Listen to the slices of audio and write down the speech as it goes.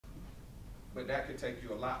but that could take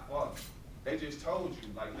you a lot farther. They just told you,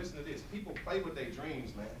 like, listen to this. People play with their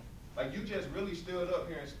dreams, man. Like, you just really stood up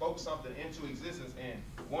here and spoke something into existence, and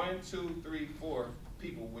 1, 2, 3, 4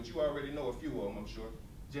 people, which you already know a few of them, I'm sure,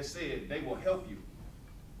 just said they will help you.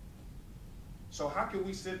 So how can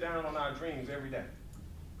we sit down on our dreams every day,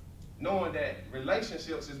 knowing that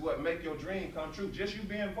relationships is what make your dream come true? Just you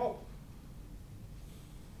being vocal.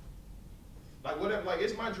 Like, whatever, like,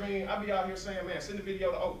 it's my dream. I be out here saying, man, send a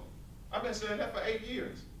video to Oprah. I've been saying that for 8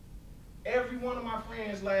 years. Every one of my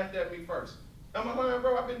friends laughed at me first. I'm like,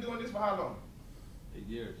 bro, I've been doing this for how long? 8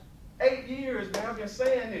 years. 8 years, man. I've been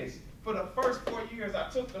saying this. For the first 4 years, I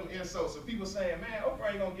took them insults. So people saying, man,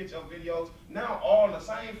 Oprah ain't gonna get your videos. Now all the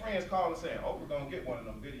same friends calling saying, Oprah gonna get one of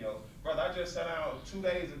them videos. Brother, I just sat down 2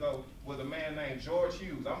 days ago with a man named George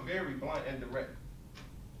Hughes. I'm very blunt and direct.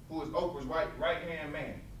 Who is Oprah's right-hand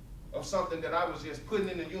man of something that I was just putting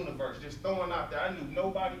in the universe, just throwing out there. I knew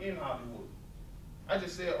nobody in Hollywood. I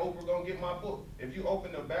just said, Oprah gonna get my book. If you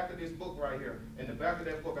open the back of this book right here, in the back of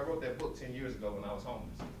that book, I wrote that book 10 years ago when I was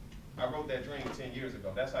homeless. I wrote that dream 10 years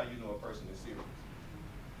ago. That's how you know a person is serious.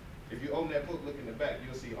 If you open that book, look in the back,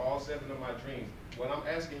 you'll see all 7 of my dreams. What I'm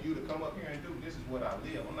asking you to come up here and do, this is what I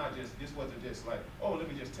live. I'm not just, this wasn't just like, oh, let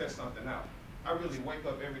me just test something out. I really wake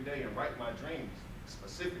up every day and write my dreams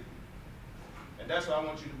specifically. And that's why I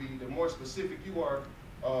want you to be, the more specific you are,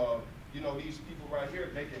 you know, these people right here,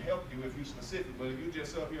 they can help you if you're specific. But if you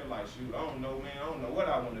just up here like, shoot, I don't know, man, I don't know what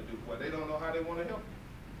I want to do. Well, they don't know how they want to help you.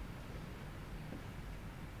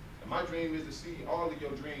 And my dream is to see all of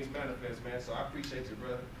your dreams manifest, man. So I appreciate you,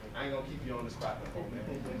 brother. I ain't going to keep you on the spot no more,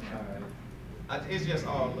 man. It's just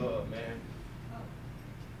all love, man.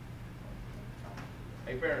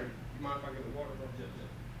 Hey, Barry, you mind if I get the water, bro?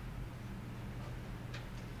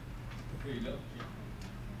 Here you go.